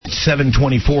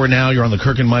7:24 now. You're on the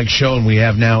Kirk and Mike show, and we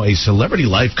have now a celebrity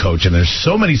life coach. And there's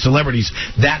so many celebrities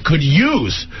that could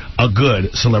use a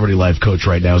good celebrity life coach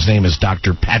right now. His name is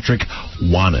Dr. Patrick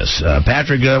Wanis.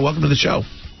 Patrick, welcome to the show.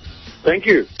 Thank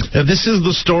you. This is the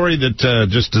story that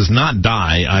just does not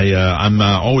die. I'm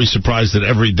always surprised that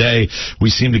every day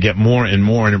we seem to get more and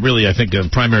more, and really I think a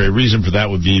primary reason for that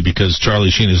would be because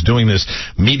Charlie Sheen is doing this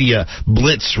media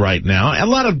blitz right now. A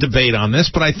lot of debate on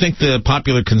this, but I think the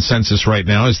popular consensus right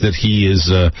now is that he is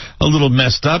a little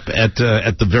messed up at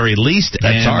the very least,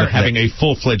 and having a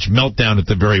full-fledged meltdown at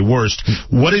the very worst.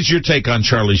 What is your take on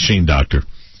Charlie Sheen, Doctor?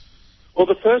 Well,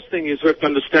 the first thing is we have to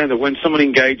understand that when someone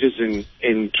engages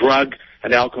in drug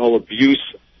and alcohol abuse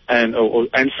and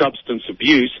substance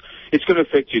abuse, it's going to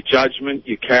affect your judgment,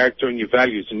 your character, and your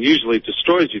values. And usually it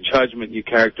destroys your judgment, your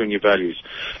character, and your values.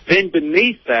 Then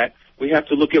beneath that, we have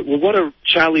to look at, well, what are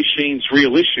Charlie Sheen's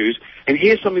real issues? And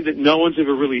here's something that no one's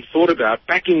ever really thought about.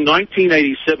 Back in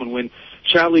 1987, when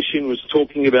Charlie Sheen was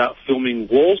talking about filming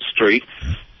Wall Street,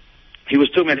 he was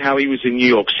talking about how he was in New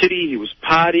York City, he was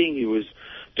partying, he was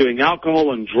doing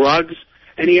alcohol and drugs,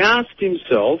 and he asked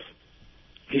himself,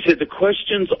 he said, the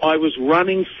questions I was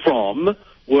running from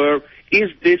were,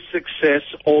 is this success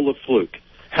all a fluke?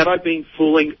 Have I been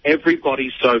fooling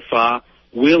everybody so far?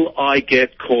 Will I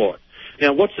get caught?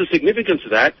 Now, what's the significance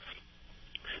of that?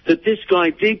 That this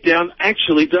guy deep down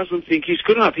actually doesn't think he's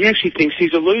good enough. He actually thinks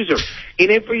he's a loser.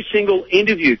 In every single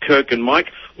interview, Kirk and Mike,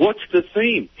 what's the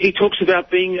theme? He talks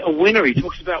about being a winner. He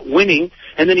talks about winning,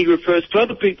 and then he refers to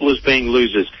other people as being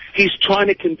losers. He's trying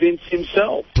to convince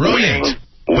himself. Brilliant.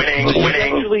 Winning. He's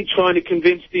actually trying to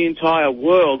convince the entire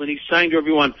world, and he's saying to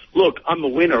everyone, look, I'm a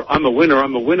winner, I'm a winner,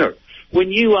 I'm a winner.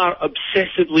 When you are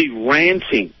obsessively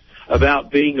ranting about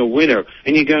being a winner,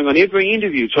 and you're going on every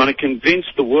interview trying to convince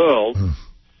the world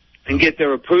and get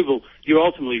their approval, you're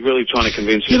ultimately really trying to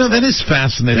convince yourself. You know, that is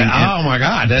fascinating. Oh, my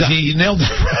God. He nailed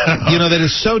it. You know, that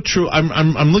is so true.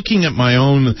 I'm looking at my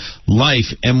own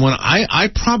life, and when I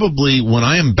probably, when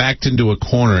I am backed into a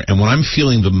corner and when I'm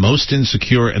feeling the most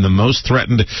insecure and the most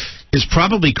threatened is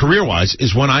probably career-wise,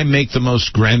 is when I make the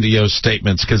most grandiose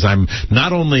statements, because I'm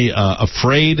not only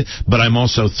afraid, but I'm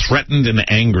also threatened and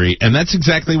angry. And that's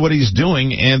exactly what he's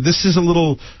doing. And this is a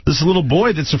little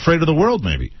boy that's afraid of the world,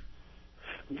 maybe.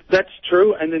 That's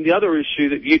true. And then the other issue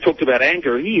that you talked about,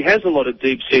 anger, he has a lot of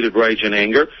deep-seated rage and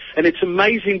anger. And it's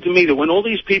amazing to me that when all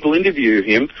these people interview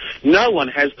him, no one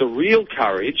has the real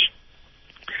courage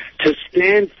to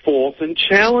stand forth and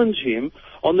challenge him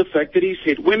on the fact that he's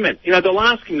hit women. You know, they'll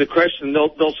ask him the question,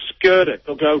 they'll skirt it.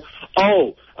 They'll go,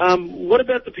 what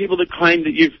about the people that claim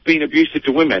that you've been abusive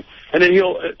to women? And then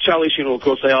Charlie Sheen will, of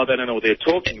course, say, they don't know what they're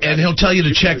talking about. And he'll tell you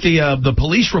to check the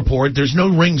police report. There's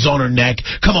no rings on her neck.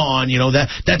 Come on,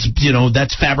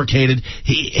 that's fabricated.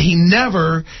 He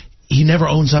never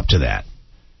owns up to that.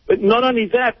 But not only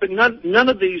that, but none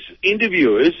of these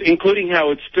interviewers, including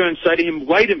Howard Stern, say to him,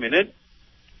 wait a minute,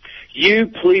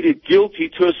 you pleaded guilty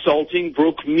to assaulting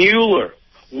Brooke Mueller.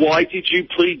 Why did you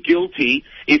plead guilty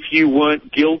if you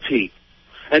weren't guilty?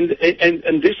 And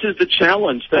this is the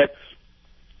challenge, that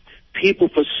people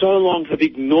for so long have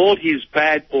ignored his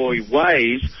bad boy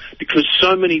ways because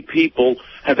so many people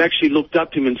have actually looked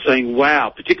up to him and saying,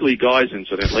 wow, particularly guys,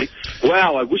 incidentally,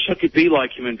 wow, I wish I could be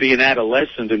like him and be an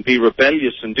adolescent and be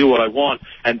rebellious and do what I want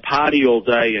and party all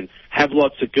day and have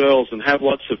lots of girls and have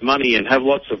lots of money and have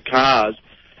lots of cars,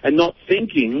 and not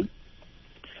thinking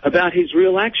about his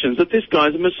real actions, that this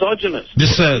guy's a misogynist.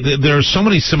 There are so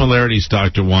many similarities,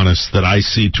 Dr. Wanis, that I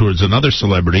see towards another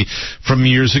celebrity from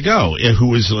years ago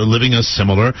who was living a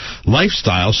similar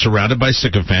lifestyle surrounded by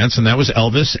sycophants, and that was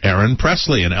Elvis Aaron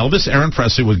Presley. And Elvis Aaron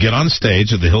Presley would get on stage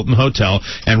at the Hilton Hotel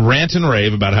and rant and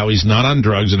rave about how he's not on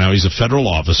drugs and how he's a federal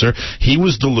officer. He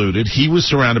was deluded. He was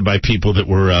surrounded by people that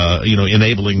were,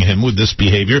 enabling him with this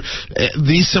behavior.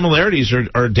 These similarities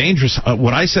are dangerous.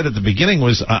 What I said at the beginning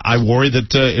was I worry that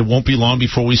it won't be long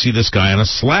before we see this guy on a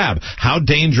slab. How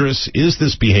dangerous is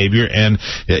this behavior? And,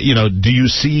 do you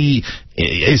see,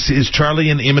 is Charlie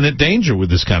in imminent danger with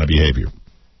this kind of behavior?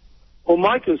 Well,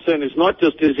 my concern is not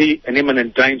just is he an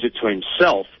imminent danger to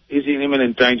himself, is he an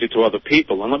imminent danger to other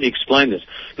people? And let me explain this.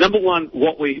 Number one,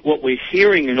 what we're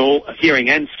hearing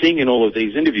and seeing in all of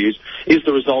these interviews is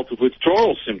the result of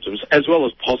withdrawal symptoms, as well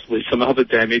as possibly some other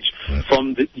damage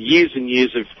from the years and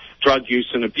years of drug use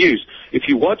and abuse. If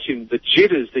you watch him, the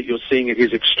jitters that you're seeing at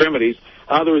his extremities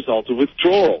are the result of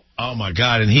withdrawal. Oh, my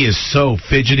God, and he is so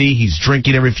fidgety. He's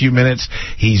drinking every few minutes.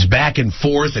 He's back and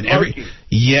forth. And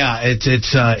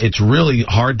it's really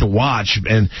hard to watch.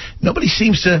 And nobody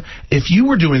seems to, if you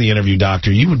were doing the interview,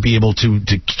 Doctor, you would be able to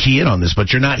key in on this,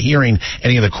 but you're not hearing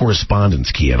any of the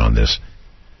correspondents key in on this.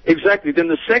 Exactly. Then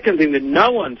the second thing that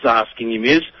no one's asking him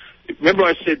is, remember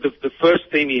I said the first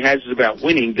theme he has is about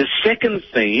winning. The second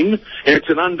theme, and it's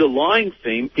an underlying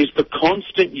theme, is the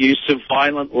constant use of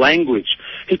violent language.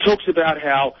 He talks about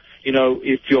how,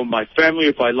 if you're my family,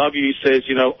 if I love you, he says,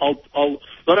 I'll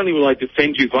not only will I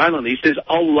defend you violently, he says,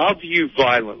 I'll love you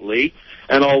violently,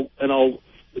 and I'll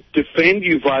defend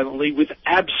you violently with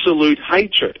absolute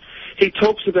hatred. He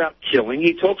talks about killing,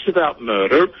 he talks about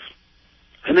murder,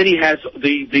 and then he has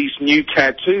these new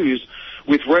tattoos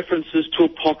with references to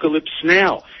Apocalypse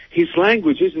Now. His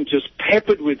language isn't just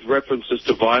peppered with references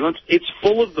to violence, it's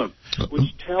full of them,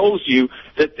 which tells you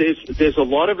that there's a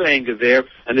lot of anger there,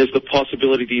 and there's the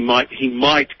possibility that he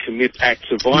might commit acts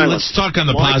of violence. Let's talk on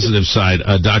the positive side,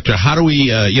 Doctor. How do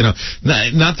we,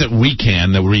 not that we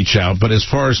can reach out, but as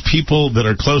far as people that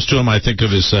are close to him, I think of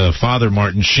his father,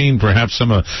 Martin Sheen, perhaps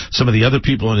some of the other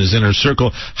people in his inner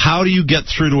circle. How do you get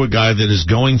through to a guy that is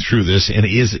going through this, and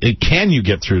can you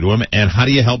get through to him, and how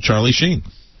do you help Charlie Sheen?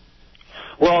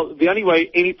 Well, the only way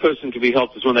any person can be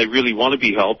helped is when they really want to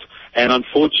be helped. And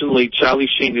unfortunately, Charlie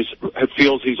Sheen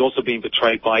feels he's also being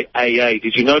betrayed by AA.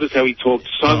 Did you notice how he talked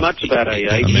so much about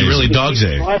AA? He really dogs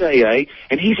AA.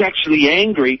 And he's actually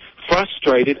angry,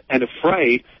 frustrated, and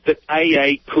afraid that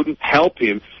AA couldn't help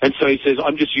him. And so he says,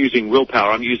 I'm just using willpower.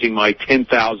 I'm using my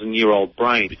 10,000-year-old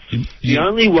brain. The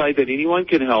only way that anyone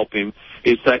can help him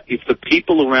is that if the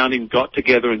people around him got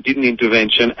together and did an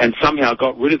intervention and somehow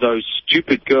got rid of those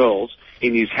stupid girls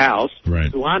in his house,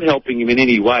 who aren't helping him in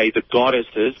any way, the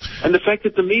goddesses, and the fact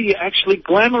that the media actually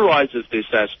glamorizes this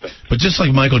aspect. But just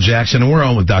like Michael Jackson, and we're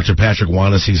on with Dr. Patrick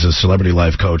Wanis, he's a celebrity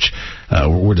life coach.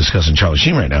 We're discussing Charlie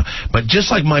Sheen right now. But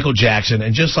just like Michael Jackson,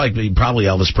 and just like probably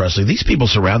Elvis Presley, these people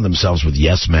surround themselves with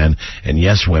yes men and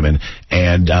yes women.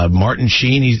 And Martin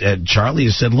Sheen, Charlie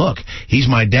has said, look, he's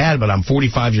my dad, but I'm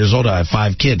 45 years old. I have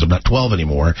 5 kids. I'm not 12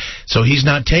 anymore. So he's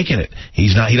not taking it.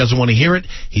 He doesn't want to hear it.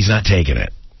 He's not taking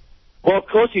it. Well, of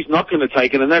course he's not going to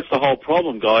take it, and that's the whole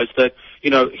problem, guys, that,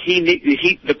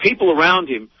 the people around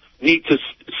him need to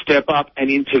step up and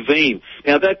intervene.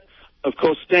 Now, that, of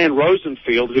course, Stan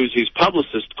Rosenfield, who's his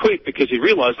publicist, quit because he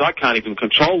realized I can't even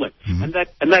control him, and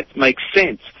that makes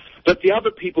sense. But the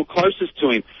other people closest to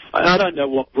him, I don't know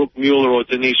what Brooke Mueller or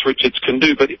Denise Richards can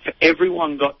do, but if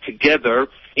everyone got together,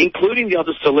 including the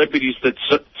other celebrities that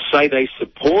say they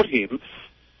support him,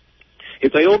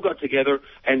 if they all got together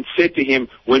and said to him,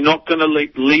 we're not going to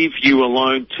leave you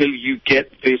alone till you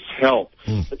get this help.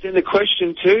 But then the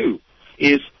question, too,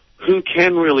 is who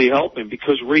can really help him?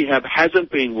 Because rehab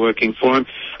hasn't been working for him.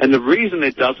 And the reason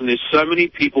it doesn't is so many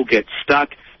people get stuck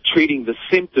treating the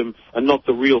symptom and not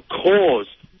the real cause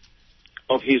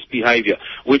of his behavior,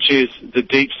 which is the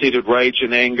deep-seated rage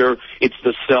and anger. It's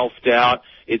the self-doubt.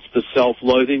 It's the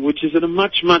self-loathing, which is at a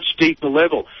much, much deeper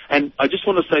level. And I just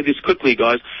want to say this quickly,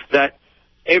 guys, that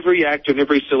every actor and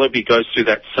every celebrity goes through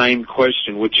that same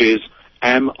question, which is,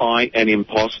 am I an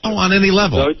imposter? Oh, on any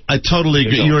level. I totally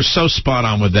agree. You are so spot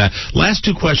on with that. Last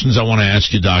 2 questions I want to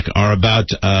ask you, Doc, are about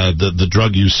the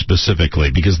drug use specifically,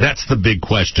 because that's the big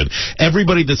question.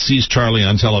 Everybody that sees Charlie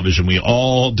on television, we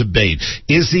all debate,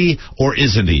 is he or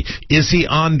isn't he? Is he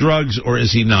on drugs or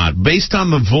is he not? Based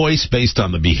on the voice, based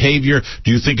on the behavior,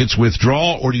 do you think it's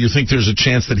withdrawal, or do you think there's a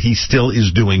chance that he still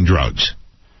is doing drugs?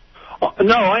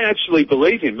 No, I actually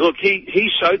believe him. Look, he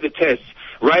showed the tests.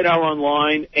 Radar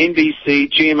Online,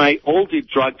 NBC, GMA all did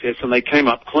drug tests and they came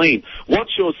up clean. What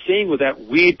you're seeing with that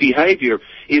weird behavior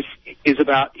is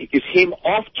him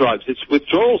off drugs. It's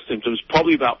withdrawal symptoms,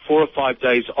 probably about 4 or 5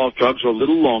 days off drugs or a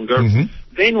little longer.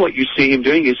 Then what you see him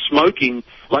doing is smoking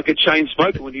like a chain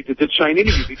smoker when he did the chain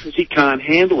interview because he can't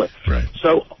handle it. Right.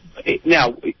 So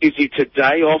now, is he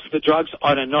today off the drugs?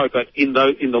 I don't know, but in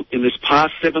this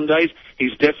past 7 days,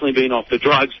 he's definitely been off the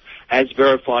drugs, as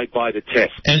verified by the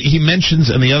test. And he mentions,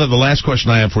 and the last question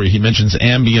I have for you, he mentions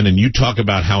Ambien, and you talk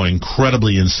about how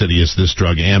incredibly insidious this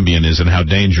drug Ambien is and how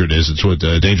dangerous it is.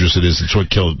 It's what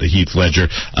killed Heath Ledger.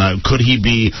 Could he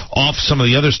be off some of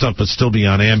the other stuff but still be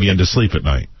on Ambien to sleep at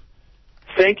night?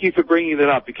 Thank you for bringing that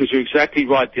up, because you're exactly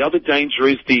right. The other danger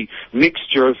is the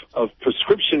mixture of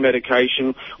prescription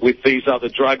medication with these other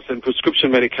drugs, and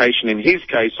prescription medication in his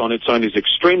case on its own is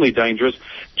extremely dangerous.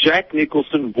 Jack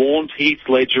Nicholson warned Heath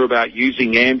Ledger about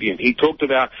using Ambien. He talked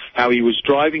about how he was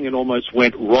driving and almost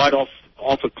went right off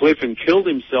a cliff and killed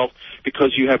himself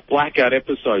because you have blackout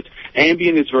episodes.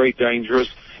 Ambien is very dangerous.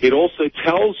 It also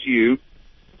tells you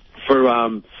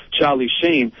Charlie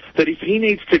Sheen, that if he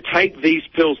needs to take these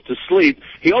pills to sleep,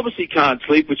 he obviously can't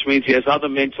sleep, which means he has other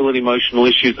mental and emotional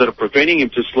issues that are preventing him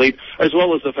to sleep, as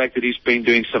well as the fact that he's been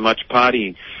doing so much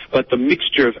partying. But the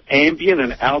mixture of Ambien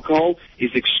and alcohol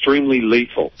is extremely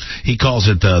lethal. He calls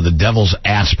it the devil's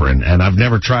aspirin, and I've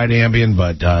never tried Ambien,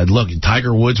 but look,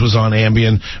 Tiger Woods was on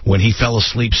Ambien when he fell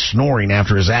asleep snoring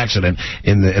after his accident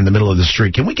in the middle of the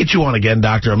street. Can we get you on again,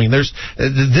 Doctor? I mean, this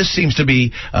seems to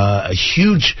be a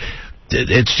huge...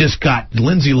 It's just got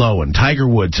Lindsay Lohan, Tiger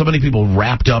Woods, so many people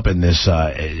wrapped up in this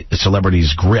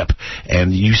celebrity's grip,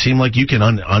 and you seem like you can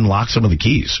unlock some of the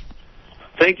keys.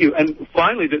 Thank you. And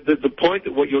finally, the point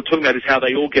that what you're talking about is how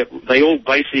they all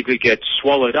basically get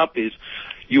swallowed up is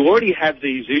you already have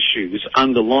these issues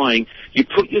underlying. You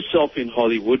put yourself in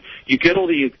Hollywood, you get all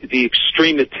the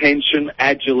extreme attention,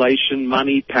 adulation,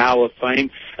 money, power, fame,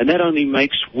 and that only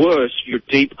makes worse your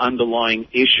deep underlying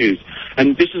issues.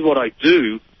 And this is what I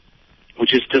do,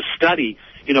 which is to study,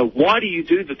 why do you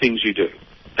do the things you do?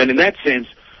 And in that sense,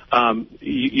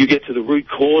 you get to the root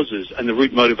causes and the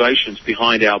root motivations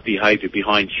behind our behavior,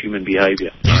 behind human behavior.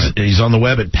 He's on the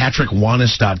web at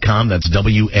patrickwanis.com. That's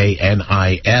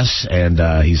WANIS, and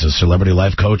he's a celebrity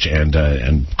life coach,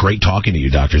 and great talking to you,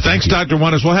 Doctor. Thanks, Dr.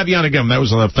 Wanis. We'll have you on again. That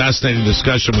was a fascinating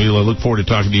discussion. We look forward to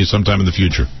talking to you sometime in the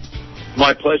future.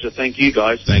 My pleasure. Thank you,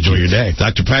 guys. Enjoy your day.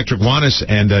 Dr. Patrick Wanis,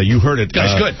 and you heard it.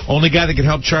 Guy's good. Only guy that can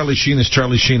help Charlie Sheen is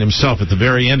Charlie Sheen himself. At the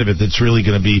very end of it, it's really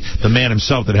going to be the man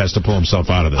himself that has to pull himself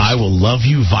out of this. I will love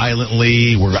you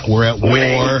violently. We're at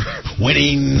war.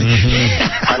 Winning.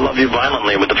 Mm-hmm. I love you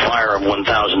violently with the fire of 1,000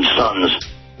 suns.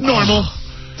 Normal.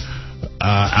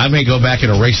 I may go back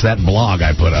and erase that blog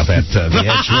I put up at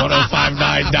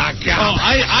theedge1059.com. Oh,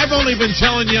 I've only been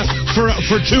telling you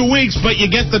for 2 weeks, but you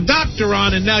get the doctor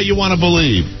on, and now you want to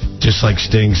believe. Just like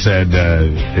Sting said,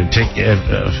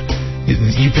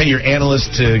 you pay your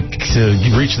analyst to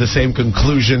reach the same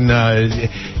conclusion.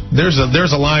 There's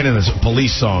a line in a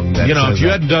police song that if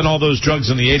you hadn't done all those drugs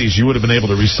in the 80s, you would have been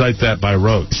able to recite that by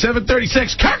rote.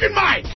 736, Kirk and Mike!